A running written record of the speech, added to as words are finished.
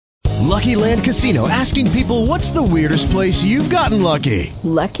Lucky Land Casino, asking people, what's the weirdest place you've gotten lucky?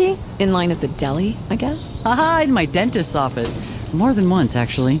 Lucky? In line at the deli, I guess? Aha, in my dentist's office. More than once,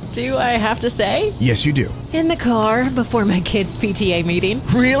 actually. Do I have to say? Yes, you do. In the car before my kids' PTA meeting.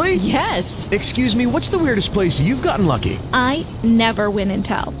 Really? Yes. Excuse me, what's the weirdest place you've gotten lucky? I never win and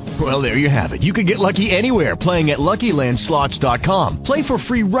tell. Well, there you have it. You can get lucky anywhere, playing at LuckyLandSlots.com. Play for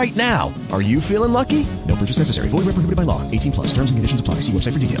free right now. Are you feeling lucky? No purchase necessary. Void where prohibited by law. 18 plus. Terms and conditions apply. See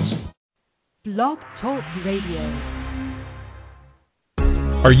website for details. Blog Talk Radio.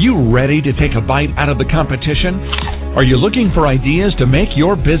 Are you ready to take a bite out of the competition? Are you looking for ideas to make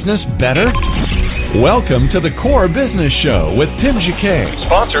your business better? Welcome to the Core Business Show with Tim Jacquet,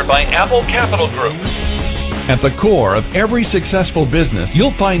 sponsored by Apple Capital Group. At the core of every successful business,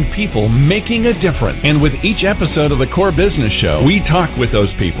 you'll find people making a difference. And with each episode of the Core Business Show, we talk with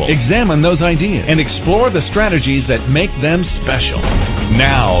those people, examine those ideas, and explore the strategies that make them special.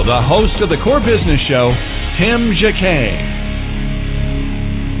 Now, the host of the Core Business Show, Tim Jacquet.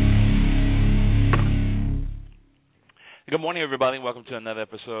 Good morning, everybody. Welcome to another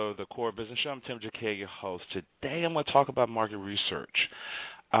episode of the Core Business Show. I'm Tim Jacquet, your host. Today, I'm going to talk about market research.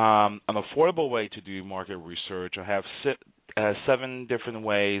 An affordable way to do market research. I have 7 different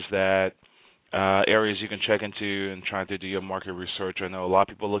ways that areas you can check into and try to do your market research. I know a lot of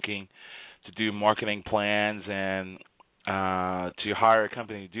people looking to do marketing plans and to hire a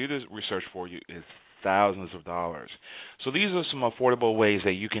company to do this research for you is thousands of dollars. So these are some affordable ways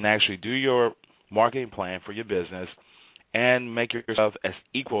that you can actually do your marketing plan for your business and make yourself as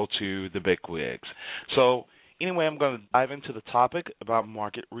equal to the big wigs. So anyway, I'm going to dive into the topic about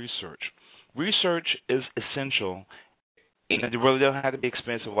market research. Research is essential, and it really doesn't have to be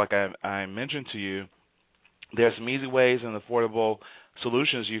expensive like I mentioned to you. There's some easy ways and affordable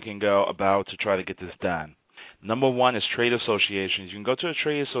solutions you can go about to try to get this done. Number one is trade associations. You can go to the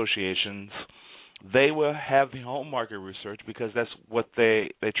trade associations. They will have their own market research because that's what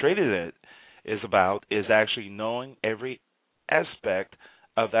they traded it is about, is actually knowing every aspect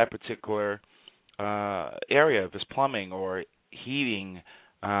of that particular area. If it's plumbing or heating,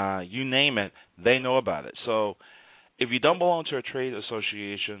 you name it, they know about it. So if you don't belong to a trade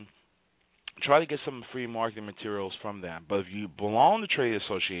association, try to get some free marketing materials from them. But if you belong to a trade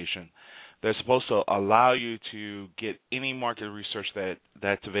association, they're supposed to allow you to get any market research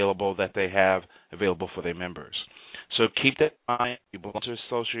that's available, that they have available for their members. So keep that in mind. If you belong to an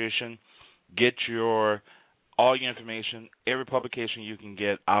association, get all your information, every publication you can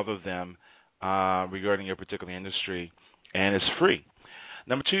get out of them regarding your particular industry, and it's free.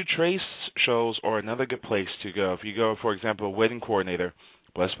 Number 2, trade shows are another good place to go. If you go, for example, a wedding coordinator,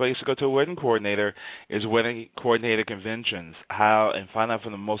 the best place to go to a wedding coordinator is wedding coordinator conventions, and find out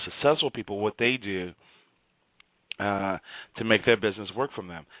from the most successful people what they do to make their business work for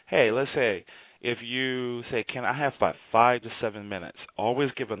them. Hey, let's say, if you say, can I have 5 to 7 minutes?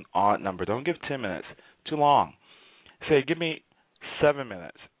 Always give an odd number. Don't give 10 minutes. Too long. Say, give me 7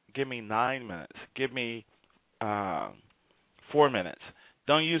 minutes. Give me 9 minutes. Give me 4 minutes.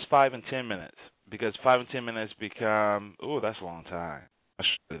 Don't use 5 and 10 minutes because 5 and 10 minutes become, that's a long time.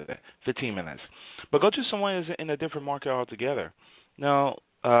 15 minutes. But go to someone who's in a different market altogether. Now,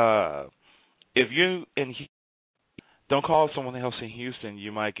 if you don't call someone else in Houston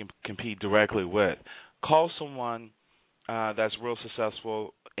you might compete directly with. Call someone that's real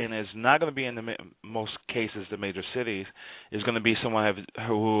successful, and is not going to be in most cases the major cities. Is going to be someone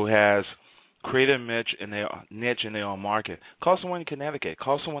who has created a niche in their own market. Call someone in Connecticut.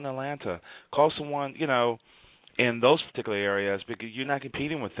 Call someone in Atlanta. Call someone, in those particular areas, because you're not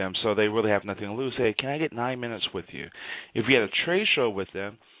competing with them, so they really have nothing to lose. Say, can I get 9 minutes with you? If you had a trade show with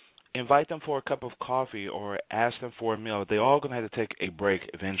them, invite them for a cup of coffee or ask them for a meal. They're all going to have to take a break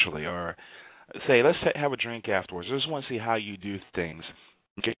eventually, or say, let's have a drink afterwards. I just want to see how you do things.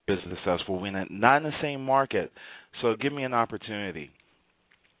 Get business successful. We're not in the same market, so give me an opportunity.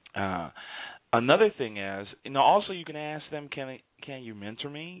 Another thing is, also you can ask them, can you mentor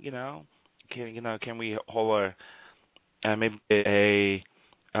me? Can we hold maybe a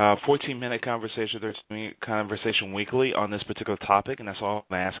 14-minute conversation weekly on this particular topic, and that's all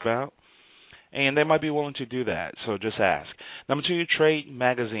I'm ask about. And they might be willing to do that, so just ask. Number 2, trade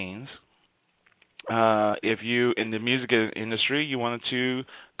magazines. If you, in the music industry, you wanted to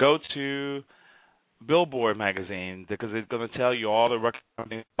go to Billboard magazine, because it's going to tell you all the record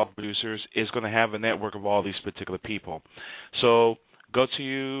companies, all the producers, is going to have a network of all these particular people. So go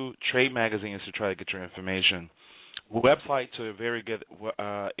to trade magazines to try to get your information. Websites are a very good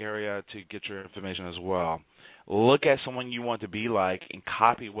area to get your information as well. Look at someone you want to be like and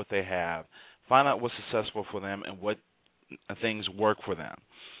copy what they have. Find out what's successful for them and what things work for them.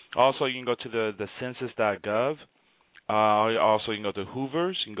 Also, you can go to the census.gov. Also, you can go to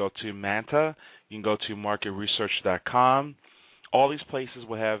Hoover's. You can go to Manta. You can go to marketresearch.com. All these places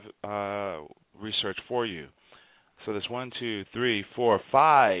will have research for you. So there's 1, 2, 3, 4,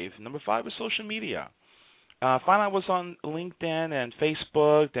 5. Number 5 is social media. Find out what's on LinkedIn and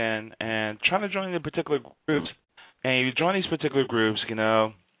Facebook and trying to join the particular groups. And if you join these particular groups,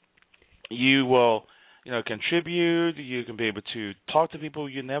 you will, contribute. You can be able to talk to people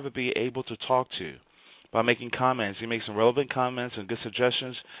you'd never be able to talk to by making comments. You make some relevant comments and good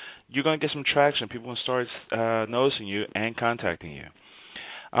suggestions. You're going to get some traction. People will start noticing you and contacting you.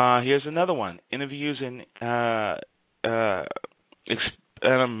 Here's another one. Interviews in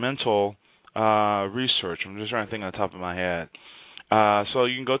experimental research. I'm just trying to think on the top of my head. So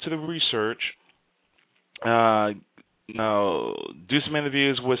you can go to the research, do some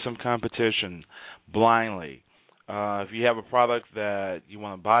interviews with some competition blindly. If you have a product that you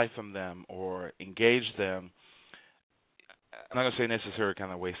want to buy from them or engage them, I'm not going to say necessary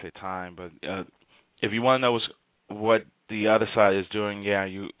kind of waste their time, but if you want to know what the other side is doing,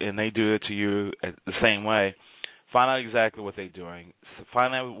 and they do it to you the same way, find out exactly what they're doing.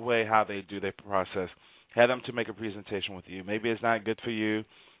 Find out a way how they do their process. Have them to make a presentation with you. Maybe it's not good for you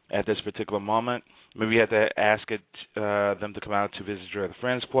at this particular moment. Maybe you have to ask them to come out to visit you at a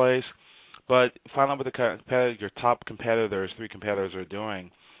friend's place. But find out what your top competitors, 3 competitors, are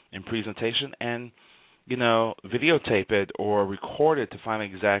doing in presentation, and videotape it or record it to find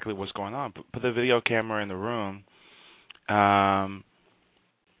exactly what's going on. Put the video camera in the room,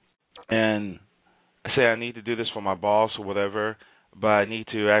 and say I need to do this for my boss or whatever, but I need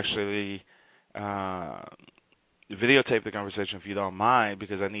to actually videotape the conversation if you don't mind,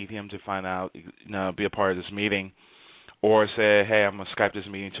 because I need him to find out, be a part of this meeting. Or say, hey, I'm going to Skype this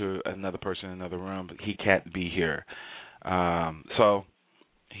meeting to another person in another room, but he can't be here. So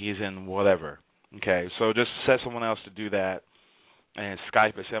he's in whatever. Okay, so just set someone else to do that and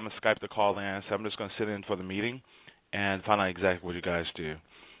Skype it. Say, I'm going to Skype the call in. So I'm just going to sit in for the meeting and find out exactly what you guys do.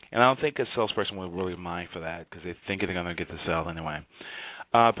 And I don't think a salesperson will really mind for that, because they think they're going to get the sale anyway.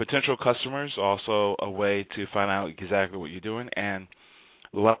 Potential customers, also a way to find out exactly what you're doing, and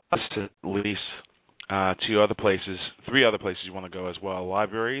last to least 3 other places you want to go as well.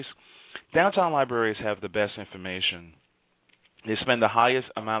 Libraries. Downtown libraries have the best information. They spend the highest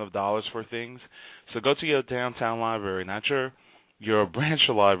amount of dollars for things. So go to your downtown library, not your branch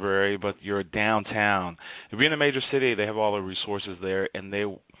library, but your downtown. If you're in a major city, they have all the resources there, and they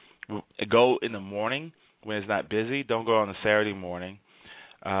go in the morning when it's not busy. Don't go on a Saturday morning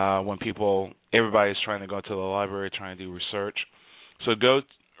when everybody's trying to go to the library, trying to do research. So go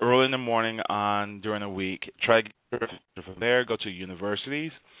early in the morning during the week. Try to get from there. Go to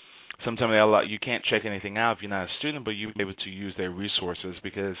universities. Sometimes you can't check anything out if you're not a student, but you'll be able to use their resources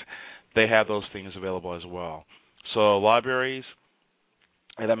because they have those things available as well. So libraries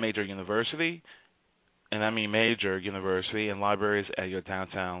at a major university, and I mean major university, and libraries at your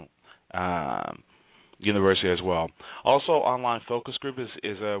downtown university as well. Also, online focus group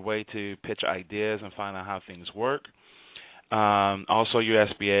is a way to pitch ideas and find out how things work. Also, your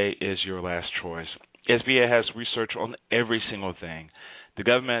SBA is your last choice. SBA has research on every single thing. The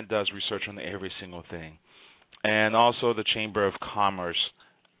government does research on every single thing. And also the Chamber of Commerce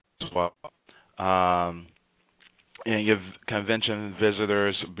as well. And your Convention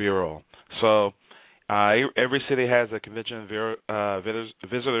Visitors Bureau. So every city has a Convention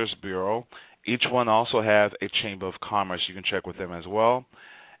Visitors Bureau. Each one also has a Chamber of Commerce. You can check with them as well.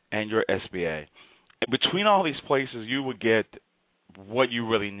 And your SBA. Between all these places, you would get what you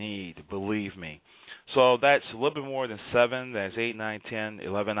really need, believe me. So that's a little bit more than 7. That's 8, 9, 10,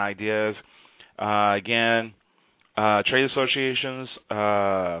 11 ideas. Again, trade associations,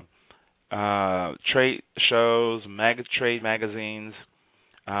 trade shows, trade magazines,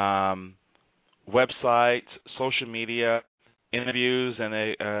 websites, social media, interviews, and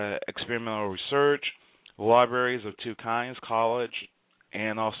experimental research, libraries of 2 kinds, college,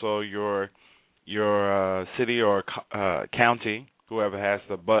 and also your city or county, whoever has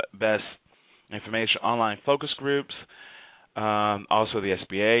the best information, online focus groups, also the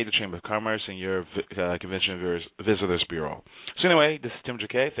SBA, the Chamber of Commerce, and your Convention Visitors Bureau. So anyway, this is Tim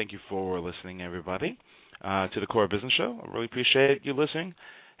Jacquet. Thank you for listening, everybody, to the Core Business Show. I really appreciate you listening.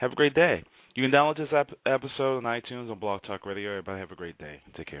 Have a great day. You can download this episode on iTunes and Blog Talk Radio. Everybody have a great day.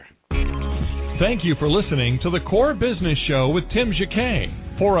 Take care. Thank you for listening to the Core Business Show with Tim Jacquet.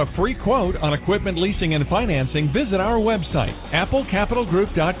 For a free quote on equipment leasing and financing, visit our website,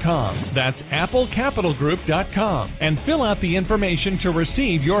 applecapitalgroup.com. That's applecapitalgroup.com. And fill out the information to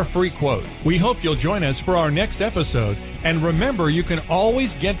receive your free quote. We hope you'll join us for our next episode. And remember, you can always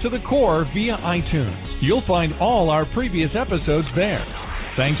get to the core via iTunes. You'll find all our previous episodes there.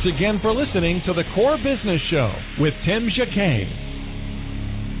 Thanks again for listening to the Core Business Show with Tim Jacquet.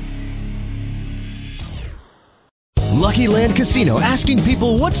 Lucky Land Casino, asking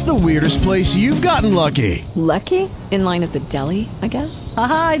people, what's the weirdest place you've gotten lucky? Lucky? In line at the deli, I guess?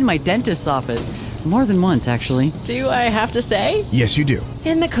 Aha, in my dentist's office. More than once, actually. Do I have to say? Yes, you do.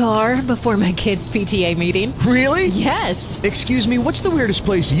 In the car before my kids' PTA meeting. Really? Yes. Excuse me, what's the weirdest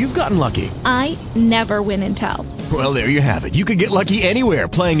place you've gotten lucky? I never win and tell. Well, there you have it. You can get lucky anywhere,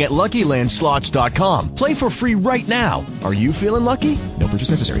 playing at LuckyLandSlots.com. Play for free right now. Are you feeling lucky? No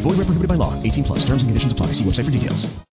purchase necessary. Void where prohibited by law. 18 plus. Terms and conditions apply. See website for details.